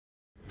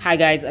Hi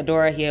guys,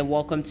 Adora here.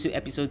 Welcome to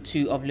episode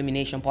 2 of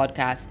Lumination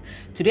Podcast.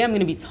 Today I'm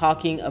going to be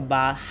talking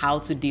about how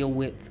to deal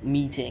with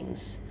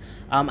meetings.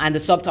 And the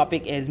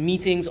subtopic is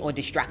meetings or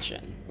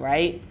distraction,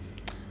 right?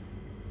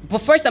 But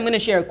first I'm going to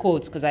share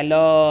quotes because I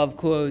love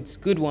quotes.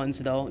 Good ones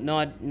though,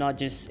 not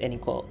just any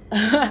quote.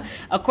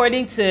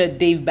 According to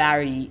Dave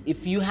Barry,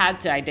 if you had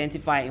to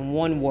identify in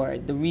one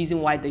word the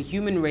reason why the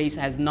human race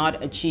has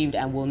not achieved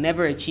and will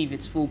never achieve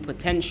its full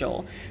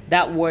potential,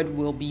 that word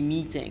will be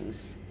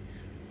meetings.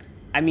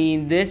 I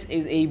mean, this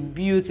is a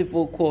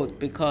beautiful quote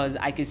because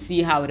I can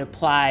see how it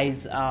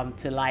applies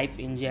to life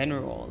in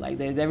general.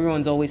 Like,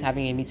 everyone's always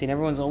having a meeting.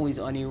 Everyone's always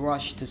on a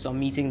rush to some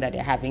meeting that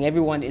they're having.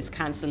 Everyone is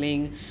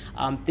canceling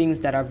things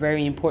that are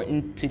very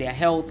important to their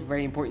health,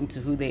 very important to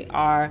who they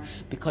are,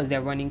 because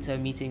they're running to a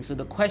meeting. So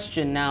the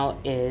question now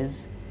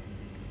is,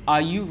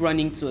 are you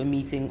running to a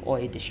meeting or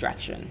a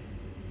distraction?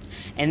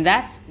 And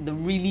that's the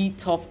really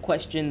tough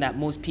question that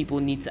most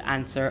people need to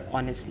answer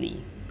honestly.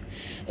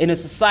 In a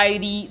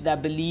society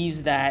that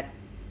believes that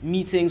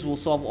meetings will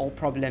solve all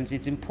problems,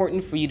 it's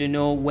important for you to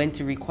know when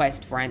to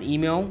request for an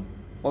email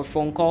or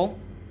phone call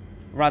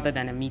rather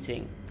than a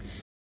meeting.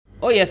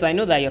 Oh yes, I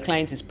know that your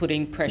client is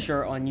putting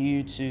pressure on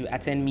you to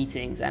attend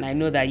meetings. And I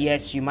know that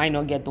yes, you might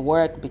not get the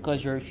work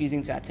because you're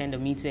refusing to attend a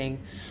meeting.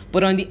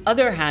 But on the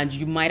other hand,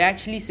 you might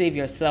actually save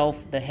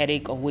yourself the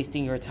headache of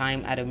wasting your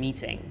time at a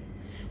meeting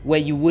where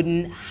you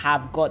wouldn't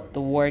have got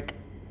the work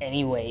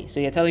anyway.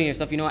 So you're telling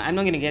yourself, I'm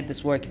not going to get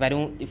this work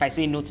if I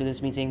say no to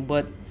this meeting,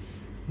 but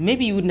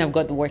maybe you wouldn't have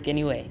got the work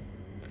anyway.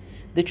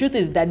 The truth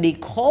is that they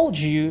called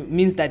you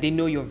means that they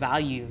know your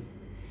value.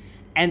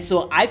 And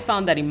so I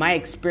found that in my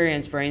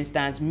experience, for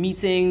instance,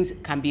 meetings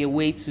can be a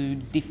way to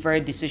defer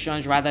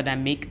decisions rather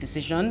than make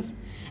decisions.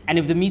 And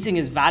if the meeting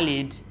is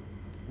valid,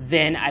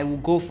 then I will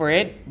go for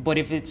it. But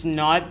if it's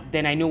not,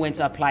 then I know when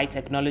to apply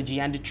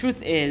technology. And the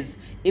truth is,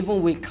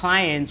 even with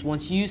clients,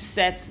 once you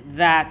set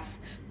that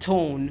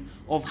tone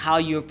of how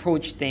you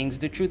approach things,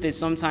 the truth is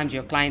sometimes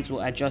your clients will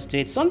adjust to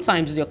it.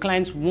 Sometimes your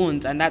clients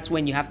won't, and that's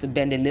when you have to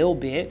bend a little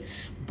bit.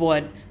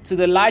 But to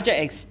the larger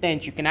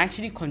extent, you can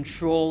actually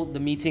control the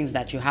meetings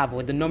that you have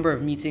or the number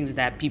of meetings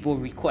that people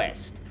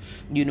request,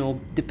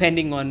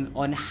 depending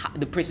on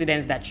the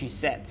precedents that you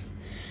set.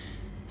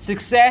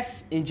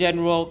 Success in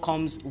general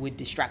comes with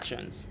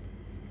distractions.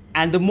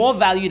 And the more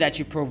value that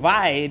you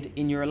provide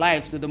in your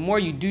life, so the more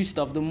you do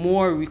stuff, the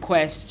more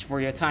requests for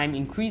your time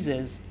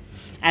increases.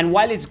 And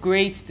while it's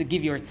great to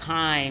give your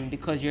time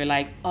because you're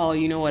like, oh,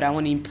 you know what, I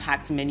want to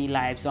impact many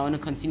lives, so I want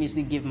to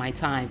continuously give my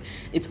time,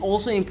 it's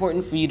also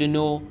important for you to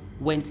know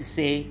when to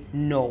say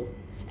no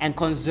and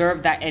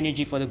conserve that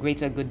energy for the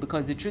greater good,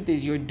 because the truth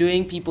is you're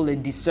doing people a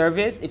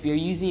disservice if you're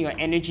using your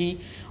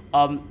energy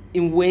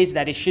in ways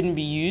that it shouldn't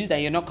be used,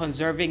 and you're not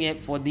conserving it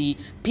for the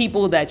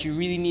people that you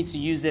really need to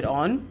use it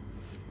on,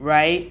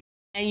 right?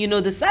 And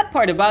the sad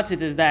part about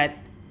it is that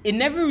it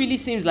never really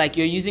seems like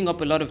you're using up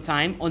a lot of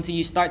time until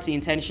you start to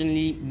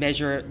intentionally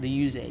measure the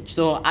usage.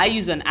 So I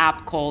use an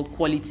app called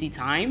Quality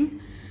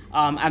Time.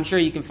 I'm sure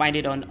you can find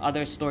it on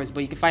other stores,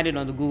 but you can find it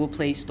on the Google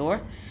Play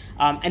Store.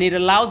 And it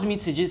allows me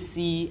to just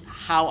see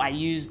how I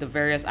use the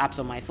various apps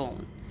on my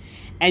phone.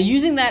 And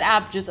using that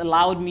app just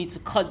allowed me to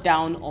cut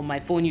down on my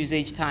phone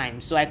usage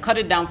time. So I cut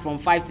it down from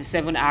 5 to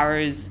 7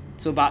 hours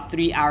to about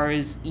 3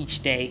 hours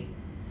each day.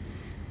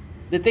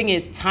 The thing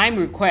is, time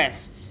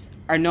requests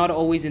are not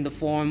always in the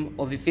form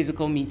of a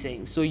physical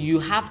meeting. So you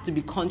have to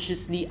be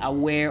consciously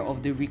aware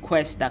of the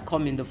requests that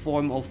come in the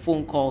form of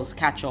phone calls,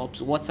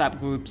 catch-ups, WhatsApp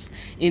groups,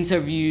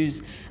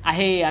 interviews.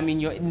 Hey, I'm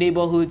in your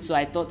neighborhood, so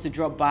I thought to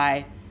drop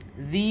by.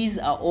 These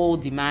are all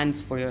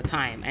demands for your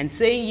time. And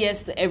saying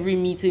yes to every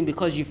meeting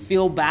because you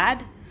feel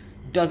bad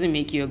doesn't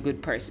make you a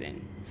good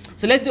person.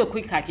 So let's do a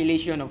quick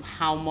calculation of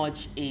how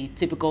much a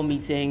typical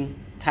meeting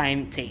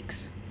time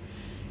takes.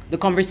 The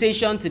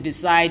conversation to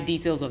decide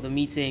details of the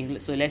meeting,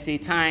 so let's say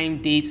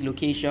time, date,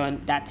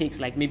 location, that takes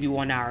like maybe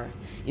 1 hour.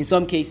 In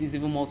some cases,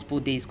 even multiple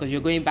days, because you're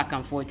going back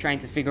and forth trying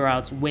to figure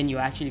out when you're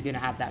actually going to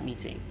have that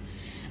meeting.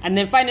 And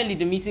then finally,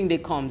 the meeting day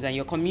comes and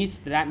your commute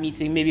to that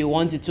meeting, maybe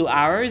 1 to 2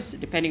 hours,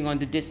 depending on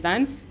the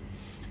distance.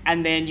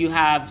 And then you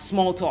have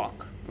small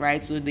talk,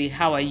 right? So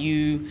how are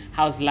you,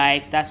 how's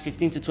life, that's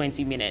 15 to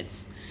 20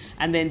 minutes.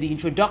 And then the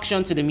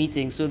introduction to the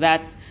meeting. So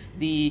that's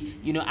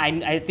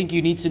I think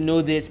you need to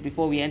know this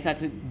before we enter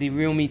to the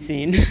real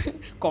meeting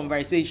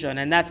conversation.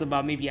 And that's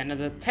about maybe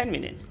another 10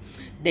 minutes.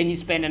 Then you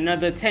spend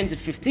another 10 to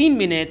 15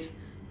 minutes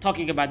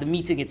talking about the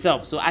meeting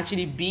itself. So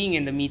actually being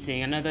in the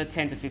meeting, another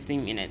 10 to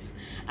 15 minutes.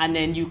 And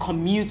then you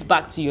commute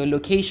back to your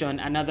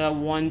location, another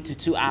 1 to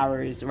 2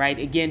 hours, right?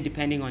 Again,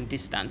 depending on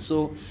distance.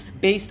 So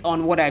based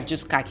on what I've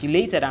just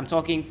calculated, I'm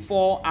talking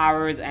 4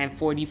 hours and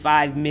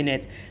 45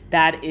 minutes.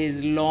 That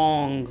is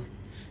long.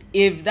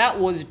 If that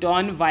was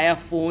done via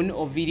phone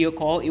or video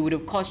call, it would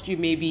have cost you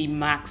maybe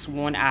max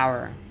 1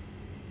 hour.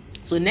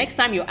 So next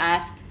time you're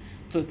asked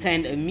to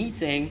attend a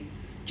meeting,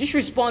 just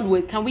respond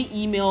with, can we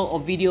email or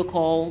video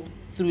call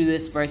through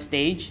this first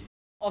stage?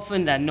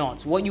 Often than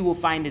not, what you will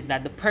find is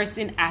that the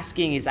person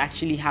asking is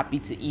actually happy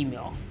to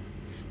email,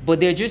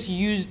 but they're just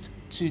used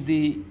to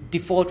the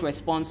default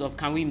response of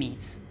can we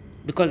meet?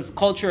 Because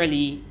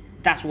culturally,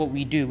 that's what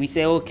we do. We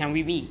say, oh, can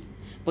we meet?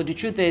 But the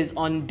truth is,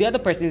 on the other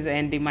person's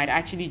end, they might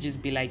actually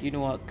just be like, you know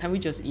what, can we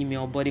just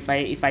email? But if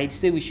I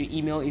say we should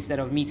email instead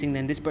of meeting,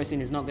 then this person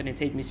is not going to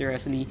take me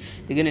seriously.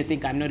 They're going to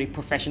think I'm not a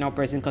professional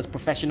person because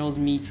professionals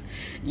meet,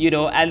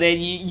 and then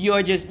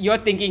you're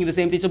thinking the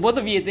same thing. So both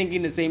of you are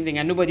thinking the same thing,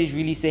 and nobody's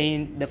really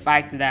saying the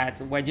fact that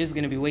we're just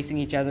going to be wasting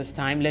each other's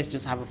time. Let's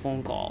just have a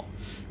phone call,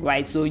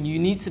 right? So you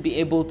need to be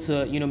able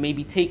to,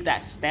 maybe take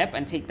that step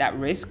and take that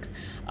risk.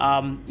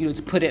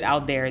 To put it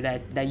out there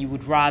that you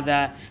would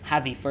rather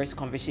have a first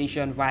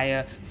conversation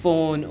via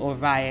phone or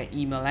via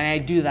email. And I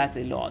do that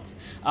a lot.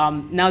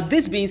 Now,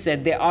 this being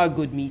said, there are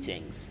good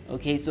meetings.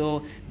 Okay,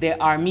 so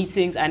there are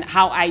meetings, and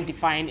how I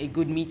define a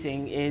good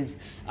meeting is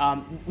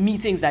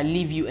meetings that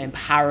leave you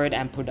empowered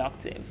and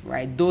productive,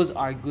 right? Those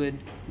are good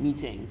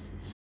meetings.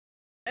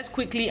 Let's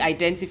quickly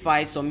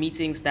identify some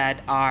meetings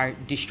that are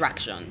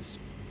distractions.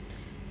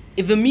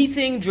 If the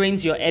meeting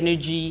drains your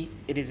energy,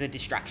 it is a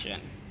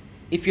distraction.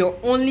 If you're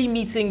only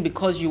meeting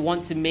because you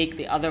want to make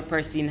the other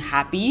person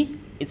happy,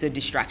 it's a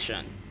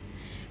distraction.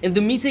 If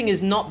the meeting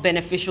is not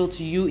beneficial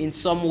to you in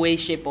some way,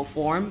 shape, or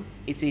form,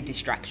 it's a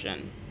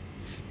distraction.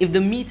 If the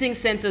meeting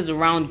centers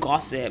around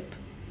gossip,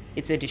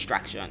 it's a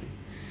distraction.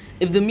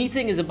 If the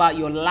meeting is about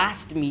your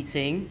last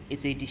meeting,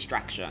 it's a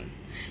distraction.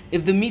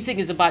 If the meeting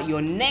is about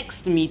your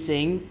next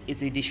meeting,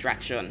 it's a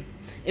distraction.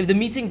 If the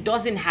meeting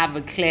doesn't have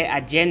a clear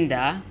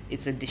agenda,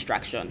 it's a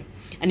distraction.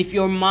 And if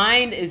your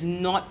mind is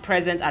not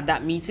present at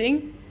that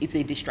meeting, it's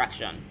a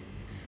distraction.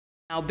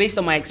 Now, based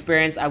on my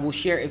experience, I will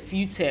share a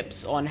few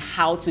tips on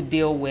how to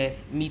deal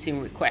with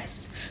meeting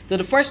requests. So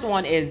the first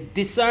one is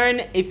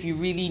discern if you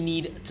really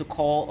need to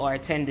call or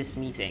attend this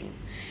meeting.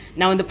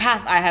 Now, in the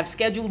past, I have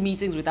scheduled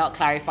meetings without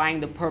clarifying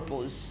the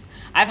purpose.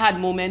 I've had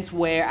moments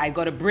where I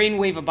got a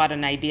brainwave about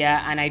an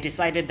idea and I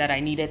decided that I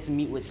needed to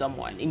meet with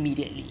someone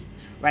immediately.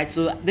 Right,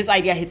 so this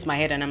idea hits my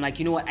head and I'm like,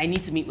 you know what, I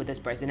need to meet with this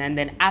person. And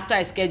then after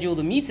I schedule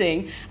the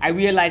meeting, I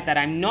realize that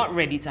I'm not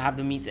ready to have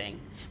the meeting.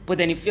 But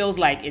then it feels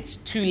like it's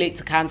too late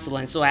to cancel.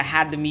 And so I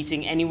had the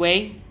meeting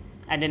anyway,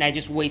 and then I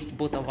just waste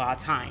both of our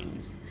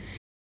times.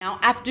 Now,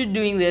 after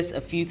doing this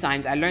a few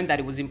times, I learned that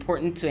it was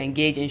important to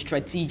engage in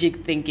strategic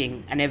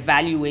thinking and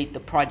evaluate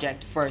the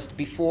project first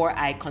before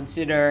I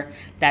consider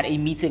that a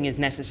meeting is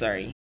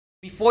necessary.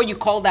 Before you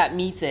call that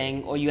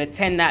meeting or you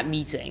attend that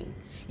meeting,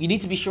 you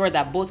need to be sure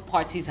that both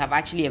parties have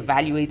actually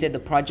evaluated the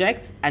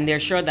project and they're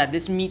sure that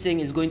this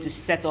meeting is going to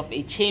set off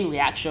a chain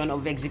reaction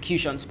of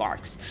execution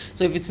sparks.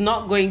 So if it's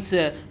not going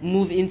to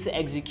move into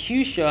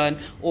execution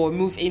or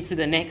move into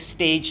the next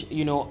stage,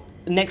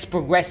 next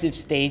progressive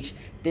stage,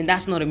 then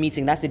that's not a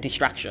meeting, that's a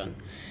distraction.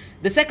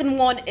 The second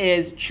one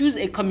is choose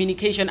a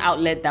communication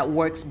outlet that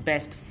works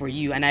best for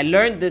you. And I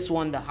learned this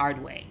one the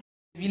hard way.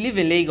 If you live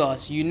in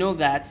Lagos, you know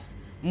that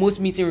most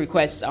meeting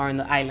requests are on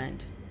the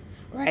island.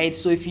 Right?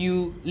 So if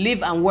you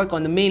live and work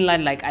on the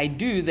mainland like I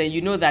do, then you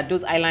know that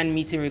those island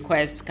meeting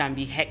requests can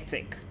be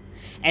hectic.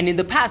 And in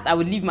the past, I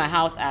would leave my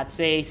house at,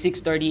 say,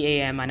 6:30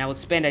 a.m. and I would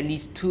spend at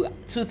least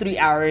 3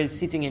 hours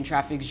sitting in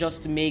traffic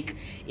just to make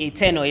a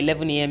 10 or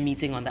 11 a.m.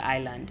 meeting on the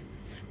island,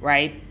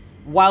 right?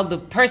 While the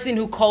person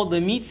who called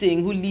the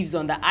meeting, who lives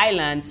on the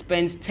island,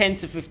 spends 10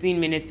 to 15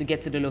 minutes to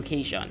get to the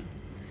location.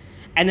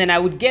 And then I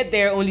would get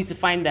there only to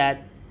find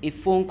that a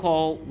phone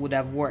call would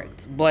have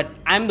worked. But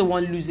I'm the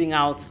one losing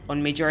out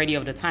on majority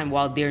of the time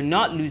while they're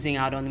not losing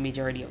out on the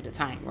majority of the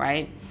time,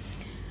 right?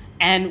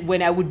 And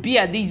when I would be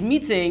at these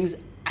meetings,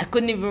 I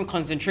couldn't even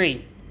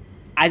concentrate.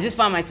 I just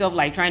found myself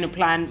like trying to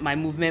plan my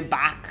movement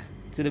back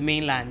to the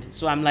mainland.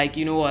 So I'm like,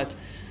 you know what?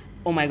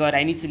 Oh my God,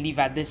 I need to leave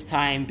at this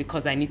time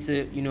because I need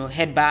to,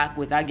 head back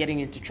without getting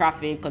into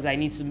traffic because I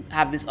need to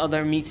have this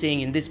other meeting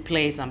in this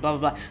place and blah,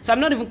 blah, blah. So I'm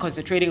not even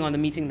concentrating on the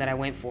meeting that I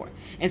went for.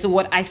 And so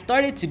what I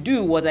started to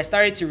do was I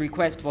started to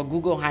request for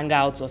Google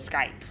Hangouts or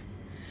Skype.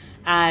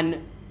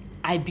 And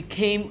I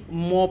became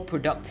more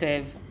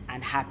productive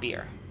and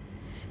happier.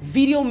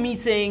 Video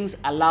meetings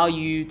allow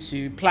you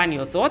to plan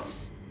your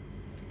thoughts,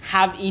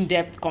 have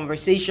in-depth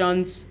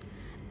conversations,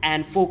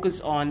 and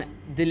focus on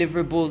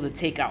deliverables or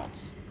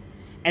takeouts.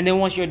 And then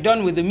once you're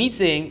done with the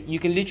meeting, you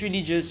can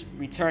literally just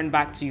return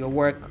back to your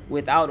work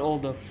without all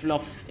the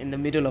fluff in the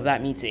middle of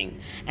that meeting.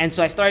 And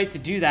so I started to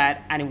do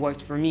that and it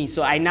worked for me.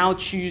 So I now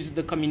choose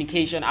the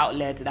communication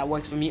outlet that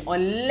works for me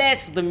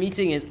unless the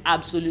meeting is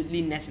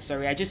absolutely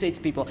necessary. I just say to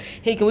people,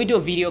 hey, can we do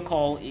a video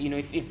call?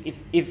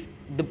 If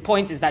the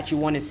point is that you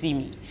want to see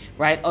me,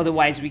 right?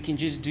 Otherwise, we can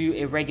just do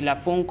a regular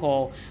phone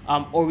call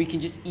or we can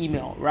just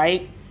email,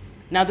 right?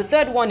 Now, the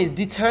third one is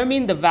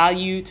determine the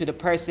value to the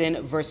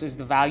person versus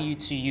the value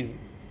to you.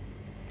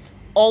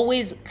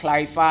 Always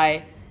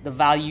clarify the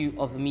value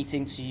of the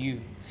meeting to you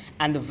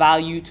and the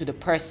value to the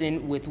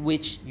person with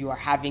which you are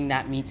having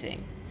that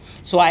meeting.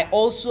 So I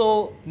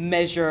also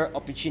measure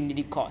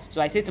opportunity cost.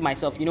 So I say to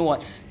myself, you know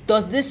what,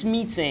 does this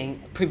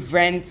meeting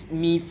prevent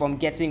me from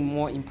getting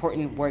more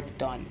important work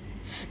done?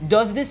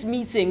 Does this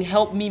meeting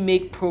help me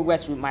make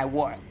progress with my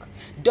work?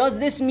 Does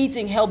this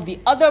meeting help the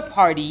other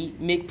party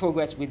make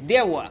progress with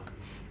their work?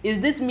 Is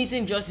this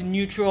meeting just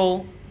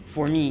neutral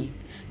for me?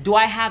 Do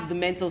I have the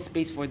mental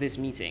space for this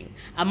meeting?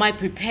 Am I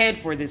prepared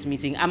for this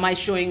meeting? Am I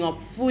showing up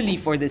fully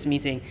for this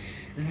meeting?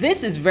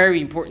 This is very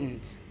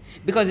important,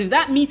 because if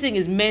that meeting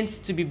is meant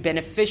to be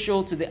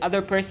beneficial to the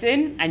other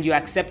person and you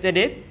accepted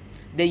it,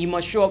 then you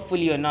must show up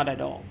fully or not at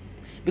all.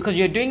 Because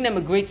you're doing them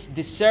a great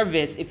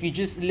disservice if you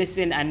just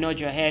listen and nod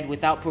your head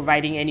without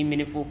providing any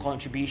meaningful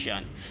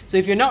contribution. So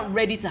if you're not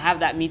ready to have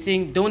that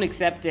meeting, don't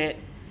accept it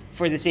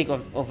for the sake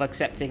of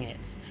accepting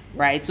it,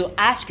 right? So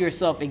ask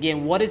yourself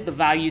again, what is the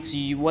value to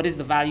you? What is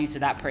the value to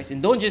that person?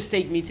 Don't just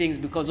take meetings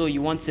because, oh,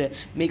 you want to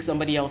make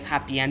somebody else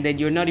happy, and then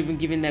you're not even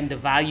giving them the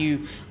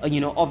value,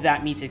 of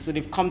that meeting. So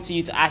they've come to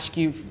you to ask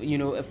you,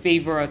 a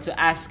favor, or to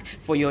ask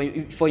for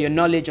your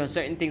knowledge on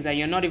certain things, and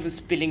you're not even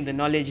spilling the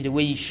knowledge the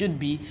way you should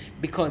be,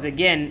 because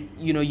again,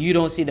 you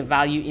don't see the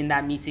value in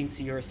that meeting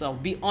to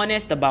yourself. Be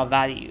honest about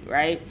value,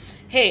 right?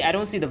 Hey, I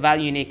don't see the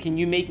value in it. Can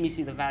you make me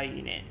see the value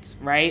in it,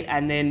 right?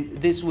 And then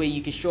this way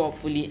you can show up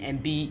fully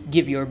and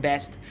give your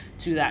best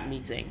to that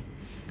meeting.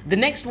 The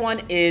next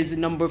one is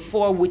number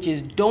 4, which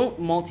is don't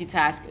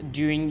multitask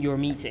during your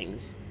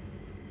meetings.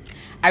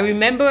 I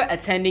remember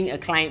attending a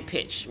client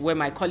pitch where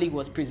my colleague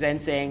was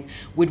presenting.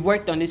 We'd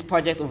worked on this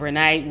project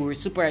overnight. We were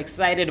super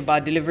excited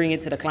about delivering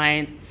it to the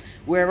client.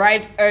 We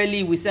arrived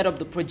early. We set up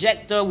the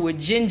projector. We're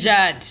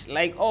gingered.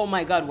 Like, oh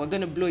my God, we're going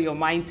to blow your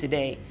mind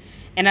today.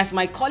 And as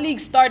my colleague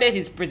started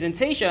his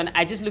presentation,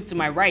 I just looked to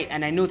my right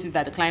and I noticed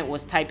that the client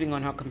was typing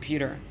on her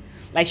computer.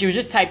 Like, she was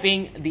just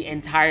typing the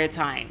entire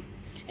time.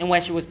 And while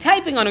she was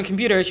typing on her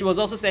computer, she was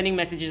also sending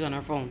messages on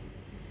her phone.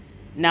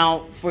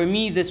 Now, for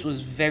me, this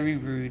was very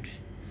rude.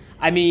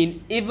 I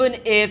mean, even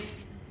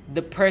if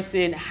the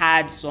person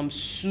had some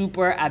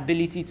super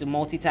ability to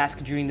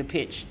multitask during the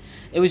pitch,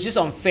 it was just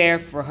unfair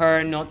for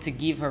her not to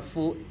give her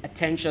full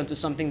attention to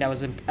something that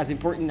was as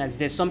important as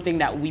this, something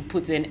that we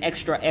put in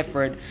extra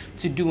effort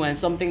to do, and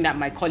something that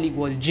my colleague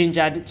was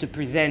gingered to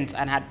present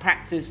and had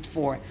practiced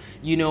for,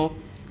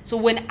 So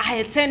when I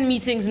attend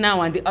meetings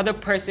now and the other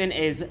person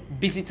is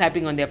busy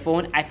typing on their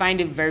phone, I find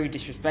it very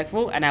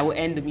disrespectful, and I will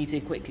end the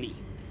meeting quickly.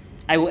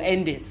 I will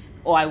end it,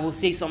 or I will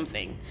say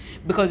something.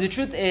 Because the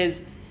truth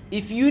is,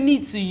 if you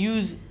need to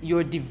use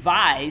your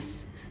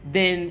device,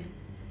 then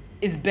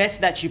it's best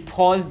that you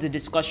pause the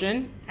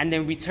discussion and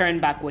then return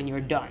back when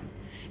you're done.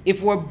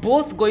 If we're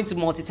both going to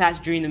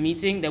multitask during the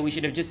meeting, then we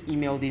should have just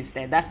emailed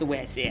instead. That's the way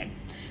I see it.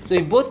 So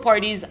if both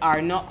parties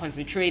are not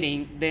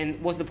concentrating, then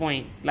what's the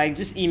point? Like,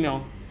 just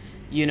email,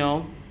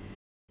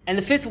 And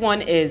the 5th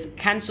one is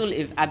cancel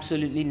if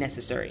absolutely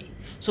necessary.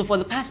 So for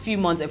the past few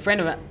months, a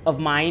friend of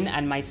mine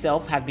and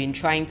myself have been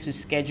trying to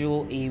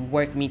schedule a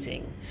work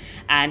meeting,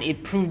 and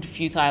it proved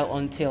futile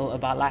until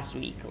about last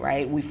week,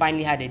 right? We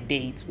finally had a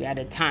date, we had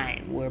a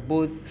time, we're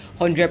both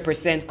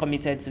 100%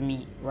 committed to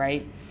meet,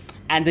 right?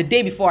 And the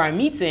day before our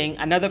meeting,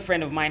 another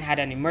friend of mine had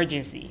an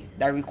emergency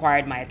that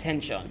required my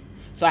attention.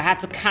 So I had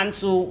to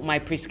cancel my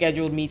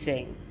pre-scheduled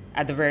meeting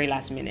at the very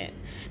last minute.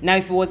 Now,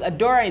 if it was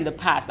Adora in the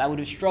past, I would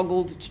have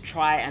struggled to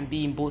try and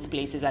be in both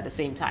places at the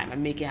same time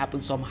and make it happen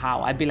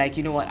somehow. I'd be like,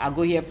 you know what, I'll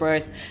go here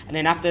first, and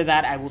then after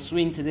that, I will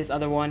swing to this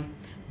other one.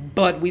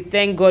 But we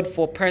thank God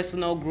for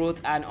personal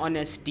growth and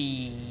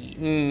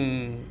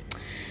honesty.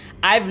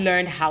 I've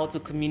learned how to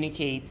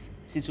communicate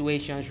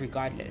situations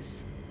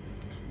regardless.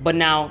 But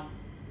now,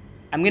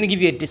 I'm going to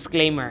give you a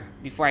disclaimer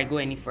before I go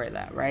any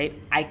further, right?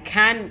 I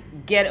can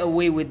get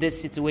away with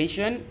this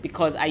situation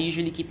because I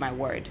usually keep my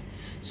word.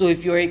 So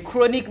if you're a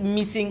chronic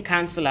meeting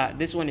canceller,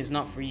 this one is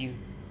not for you.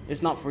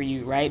 It's not for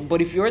you, right?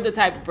 But if you're the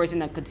type of person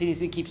that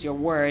continuously keeps your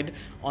word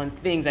on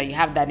things, and you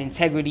have that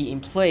integrity in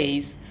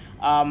place,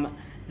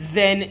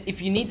 then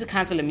if you need to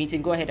cancel a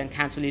meeting, go ahead and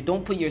cancel it.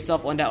 Don't put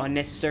yourself under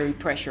unnecessary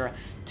pressure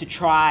to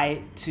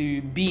try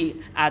to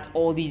be at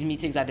all these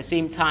meetings at the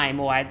same time,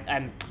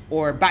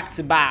 or back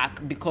to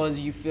back, because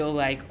you feel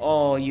like,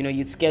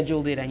 you'd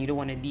scheduled it and you don't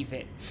want to leave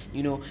it.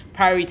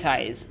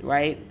 Prioritize,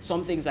 right?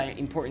 Some things are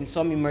important.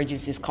 Some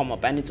emergencies come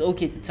up, and it's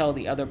okay to tell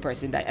the other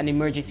person that an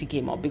emergency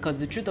came up, because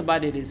the truth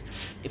about it is,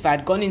 if I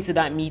had gone into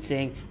that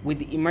meeting with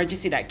the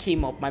emergency that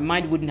came up, my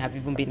mind wouldn't have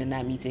even been in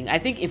that meeting. I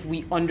think if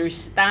we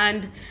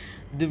understand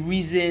the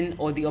reason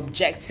or the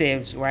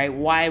objectives, right,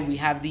 why we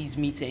have these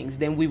meetings,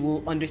 then we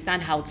will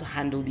understand how to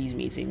handle these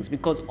meetings.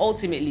 Because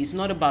ultimately, it's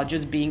not about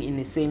just being in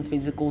the same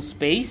physical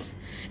space.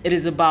 It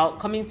is about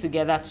coming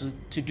together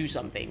to do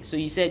something. So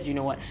you said, you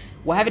know what,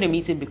 we're having a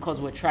meeting because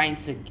we're trying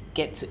to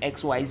get to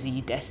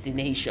XYZ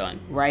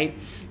destination, right?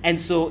 And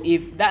so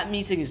if that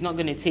meeting is not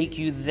going to take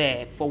you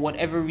there for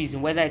whatever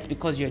reason, whether it's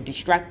because you're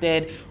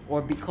distracted,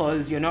 or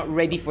because you're not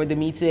ready for the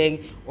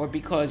meeting, or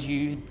because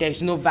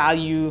there's no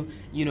value,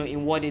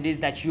 in what it is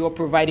that you're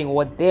providing or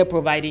what they're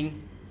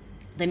providing,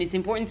 then it's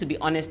important to be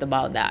honest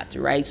about that,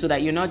 right? So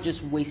that you're not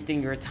just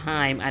wasting your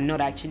time and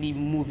not actually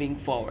moving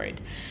forward.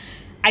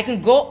 I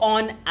can go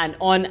on and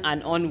on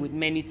and on with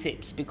many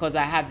tips, because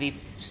I have a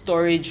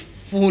storage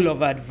full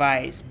of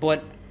advice,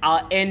 but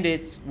I'll end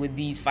it with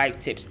these 5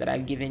 tips that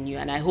I've given you.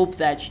 And I hope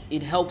that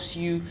it helps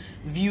you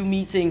view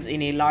meetings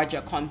in a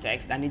larger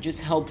context, and it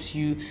just helps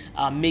you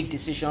make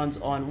decisions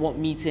on what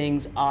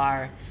meetings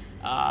are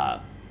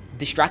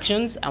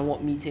distractions and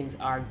what meetings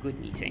are good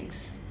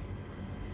meetings.